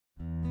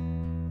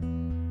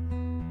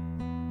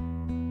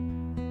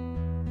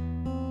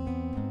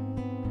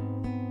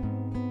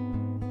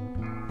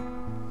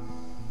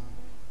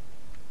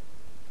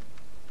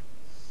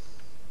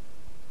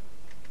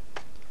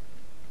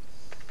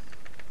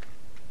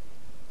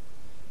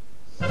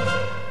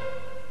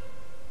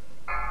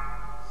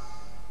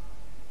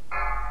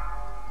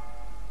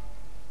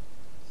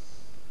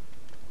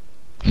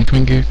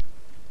behind you.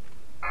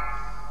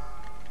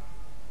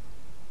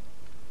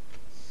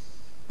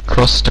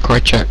 Cross the cry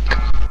check.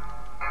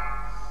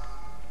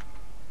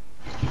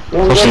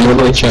 Cross the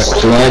cry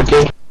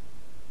check.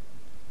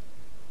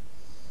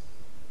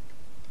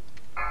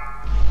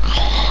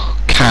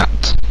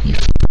 Cat, you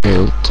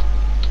failed.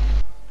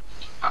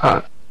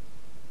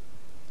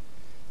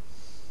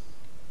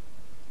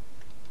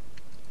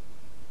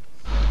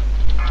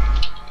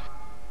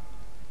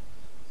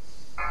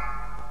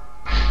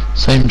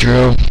 Same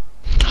drill.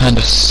 Hand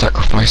of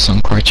sacrifice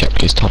on cry check,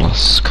 please tell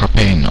us.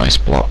 Carpain, ice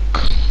block.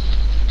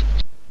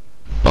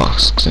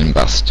 Busks and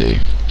Basti.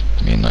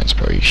 Me and Knights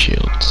Pro use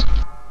shields.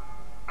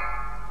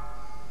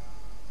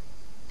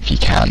 If you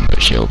can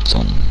put shields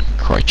on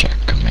cry check,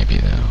 maybe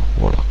the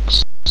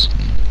warlocks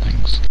and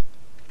things.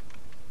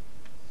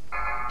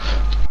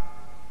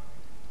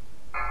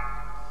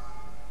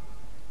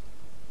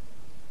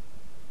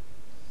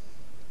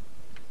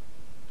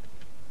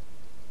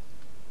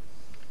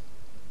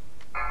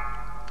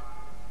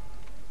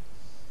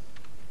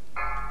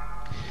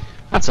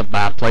 That's a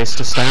bad place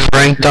to stand.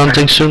 Rank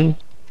daunting soon.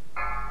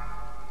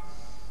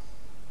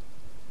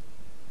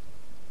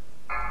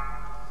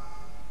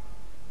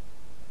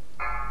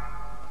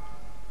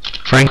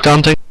 Frank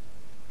daunting.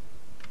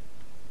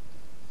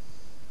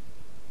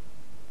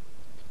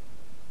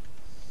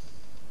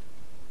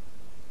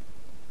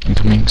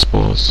 Incoming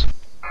spores.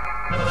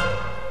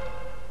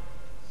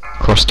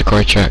 Cross to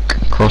cry check.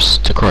 Cross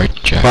to cry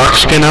check. Bark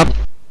skin up.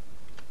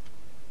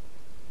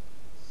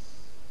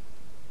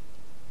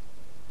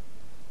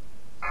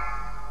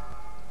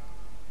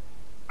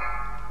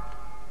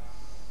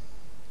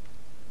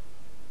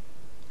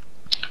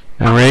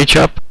 And rage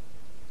up.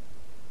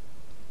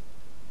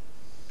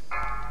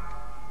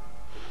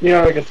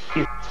 Yeah, I get to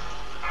keep.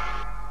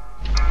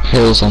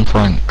 Heals on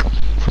Frank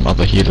from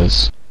other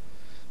healers.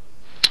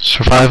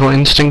 Survival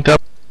instinct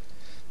up.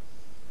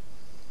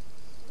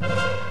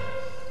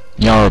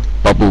 Yara,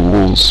 bubble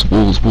walls,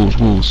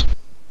 walls.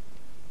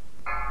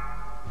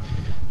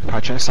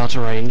 Project's out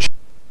of range.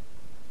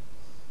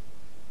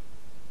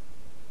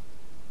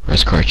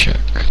 Where's cry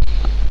check?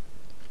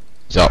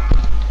 He's up.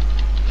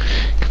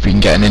 If we can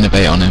get an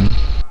innovate on him,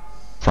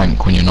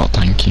 Frank, when you're not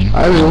tanking.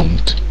 I will.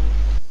 And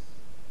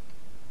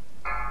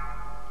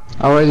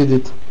I already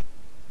did.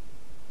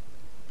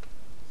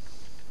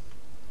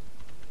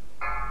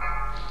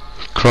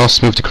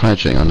 Cross, move to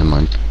crouching on him,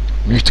 mind.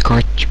 move to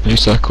crouch, blue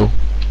circle.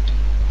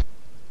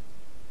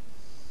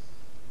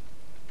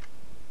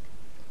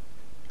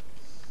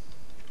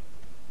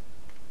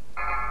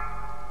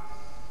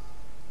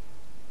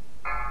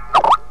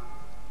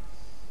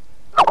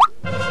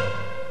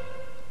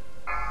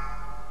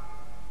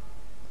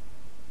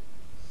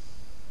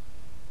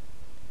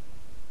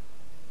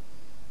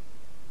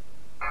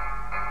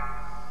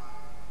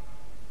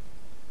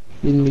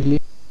 In melee.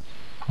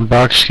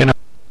 Bark skin.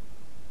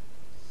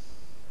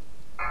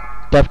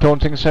 Death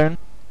taunting soon.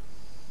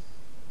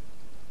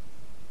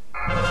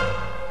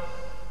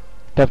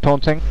 Death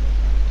taunting.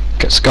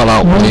 Get skull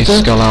out, please.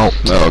 Skull out.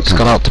 Oh, okay.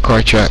 Skull out to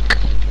cry check.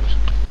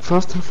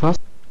 Faster,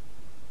 faster.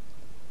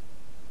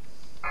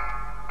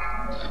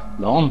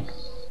 Long.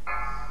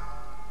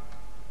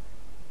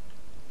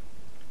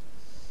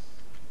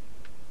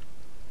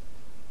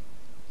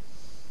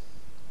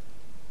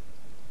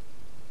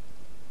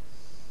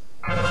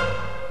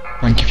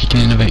 Rank if you can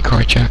innovate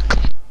cry check.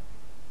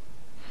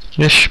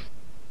 Yes.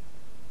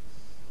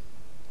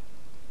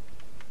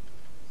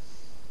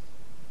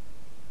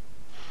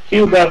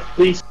 Heal that,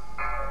 please.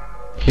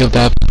 Heal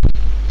dab.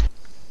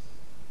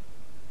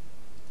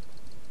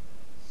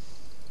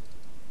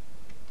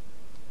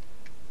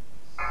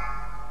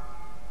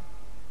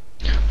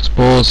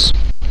 Spores.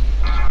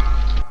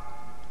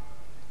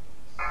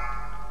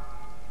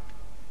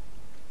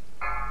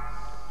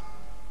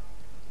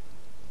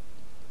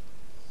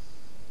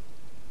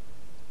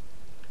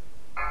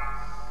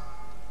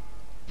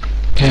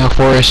 Okay, our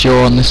forest,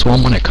 you're on this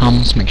one when it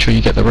comes. Make sure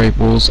you get the raid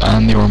walls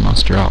and the Aura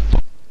Master up.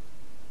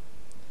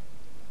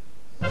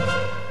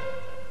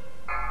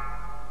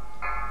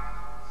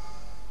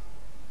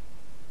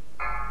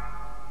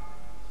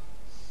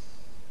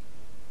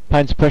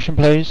 Pain suppression,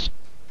 please.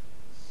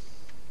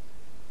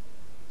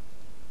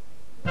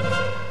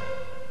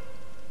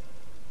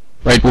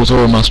 Raid walls,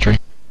 Aura Mastery.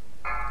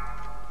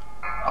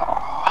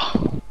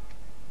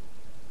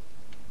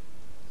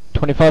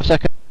 25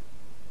 seconds.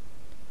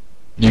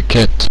 New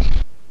kit.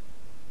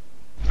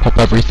 Pop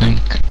everything.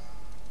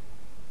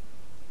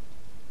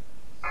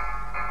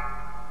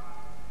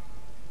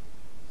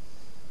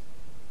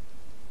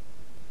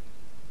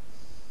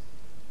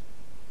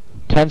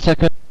 Ten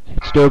seconds.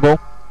 It's doable.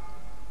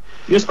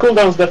 Use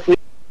cooldowns that, please.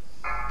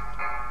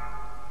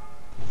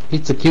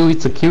 It's a kill,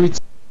 it's a kill, it's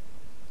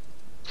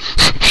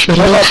Shut Shut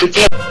up. up, it's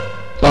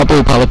up.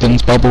 Bubble,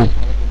 paladins, bubble.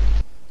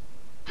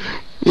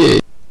 Yeah.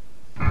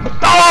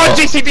 Oh,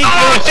 GCB!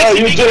 Oh,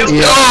 you just...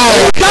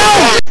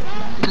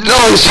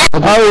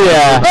 Oh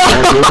yeah.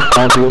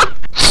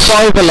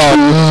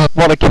 Cyberlon.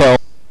 What a kill.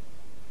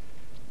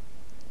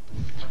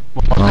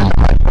 Oh,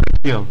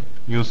 Kill.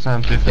 You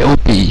sent it. it'll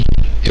be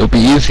It'll be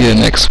easier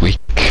next week.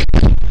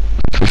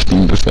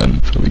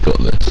 15%, so we got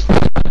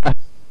this.